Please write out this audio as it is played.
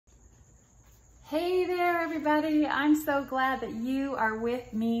Hey there, everybody. I'm so glad that you are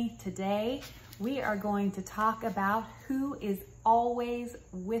with me today. We are going to talk about who is always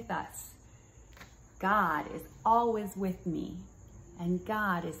with us. God is always with me, and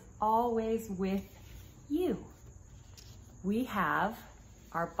God is always with you. We have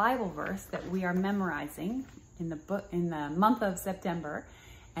our Bible verse that we are memorizing in the month of September,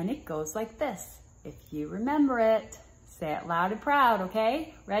 and it goes like this. If you remember it, say it loud and proud,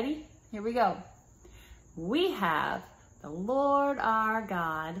 okay? Ready? Here we go. We have the Lord our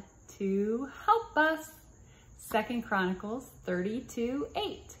God to help us. 2 Chronicles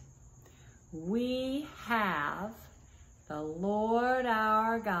 32:8. We have the Lord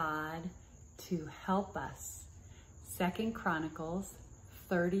our God to help us. 2 Chronicles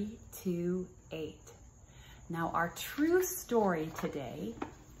 32:8. Now our true story today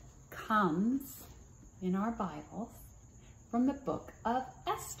comes in our Bibles from the book of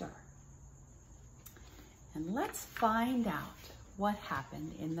Esther. And let's find out what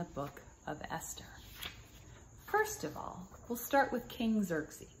happened in the book of Esther. First of all, we'll start with King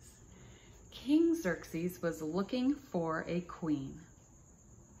Xerxes. King Xerxes was looking for a queen.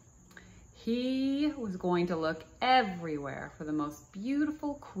 He was going to look everywhere for the most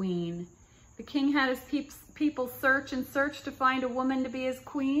beautiful queen. The king had his people search and search to find a woman to be his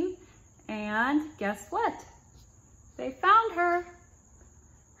queen. And guess what? They found her.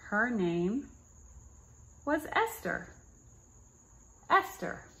 Her name was Esther.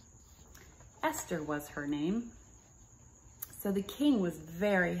 Esther was her name. So the king was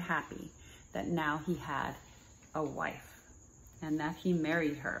very happy that now he had a wife and that he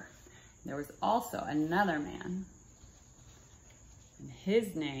married her. There was also another man, and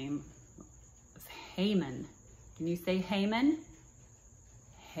his name was Haman. Can you say Haman?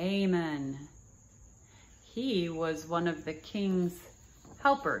 Haman. He was one of the king's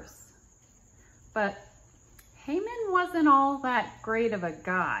helpers. But Haman wasn't all that great of a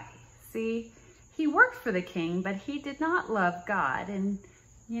guy. See, he worked for the king, but he did not love God. And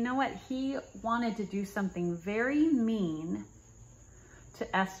you know what? He wanted to do something very mean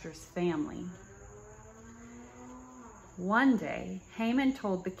to Esther's family. One day, Haman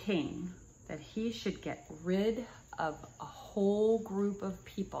told the king that he should get rid of a whole group of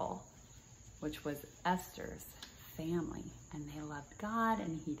people, which was Esther's family. And they loved God,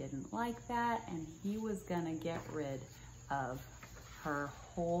 and he didn't like that, and he was gonna get rid of her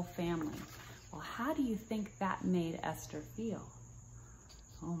whole family. Well, how do you think that made Esther feel?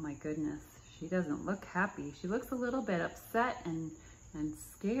 Oh my goodness, she doesn't look happy. She looks a little bit upset and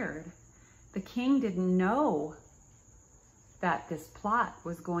scared. The king didn't know that this plot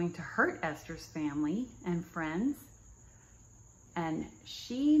was going to hurt Esther's family and friends. And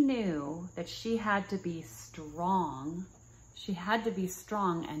she knew that she had to be strong. She had to be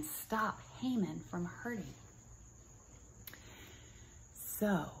strong and stop Haman from hurting.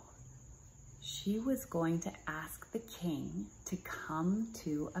 So she was going to ask the king to come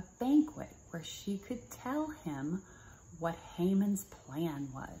to a banquet where she could tell him what Haman's plan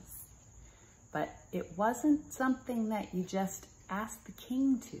was. But it wasn't something that you just asked the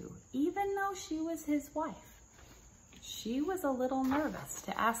king to, even though she was his wife. She was a little nervous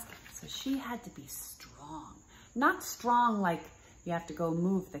to ask him, so she had to be strong. Not strong like you have to go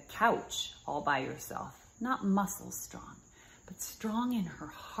move the couch all by yourself. Not muscle strong, but strong in her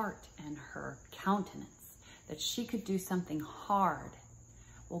heart and her countenance, that she could do something hard.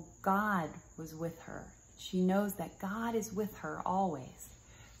 Well, God was with her. She knows that God is with her always.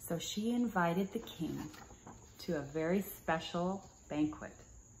 So she invited the king to a very special banquet.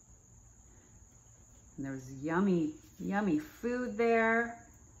 And there was yummy food there.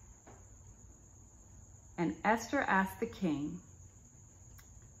 And Esther asked the king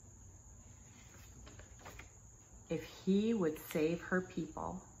if he would save her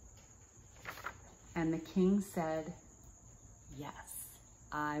people. And the king said, yes,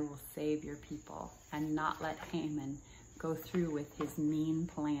 I will save your people and not let Haman go through with his mean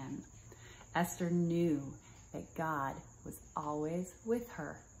plan. Esther knew that God was always with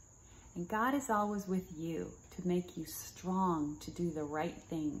her. And God is always with you to make you strong to do the right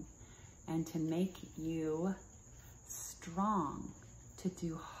thing and to make you strong to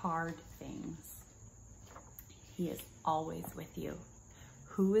do hard things. He is always with you.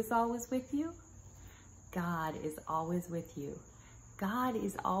 Who is always with you? God is always with you. God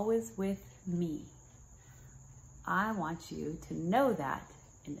is always with me. I want you to know that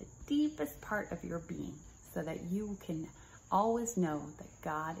in the deepest part of your being so that you can always know that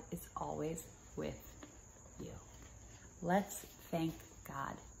God is always with you. Let's thank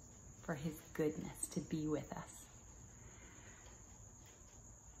God for his goodness to be with us.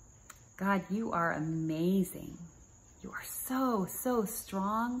 God, you are amazing. You are so, so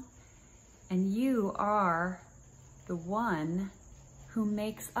strong. And you are the one who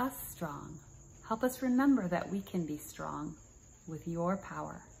makes us strong. Help us remember that we can be strong with your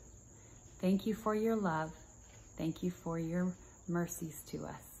power. Thank you for your love. Thank you for your mercies to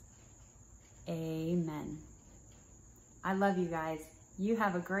us. Amen. I love you guys. You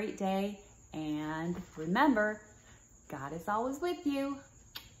have a great day. And remember, God is always with you.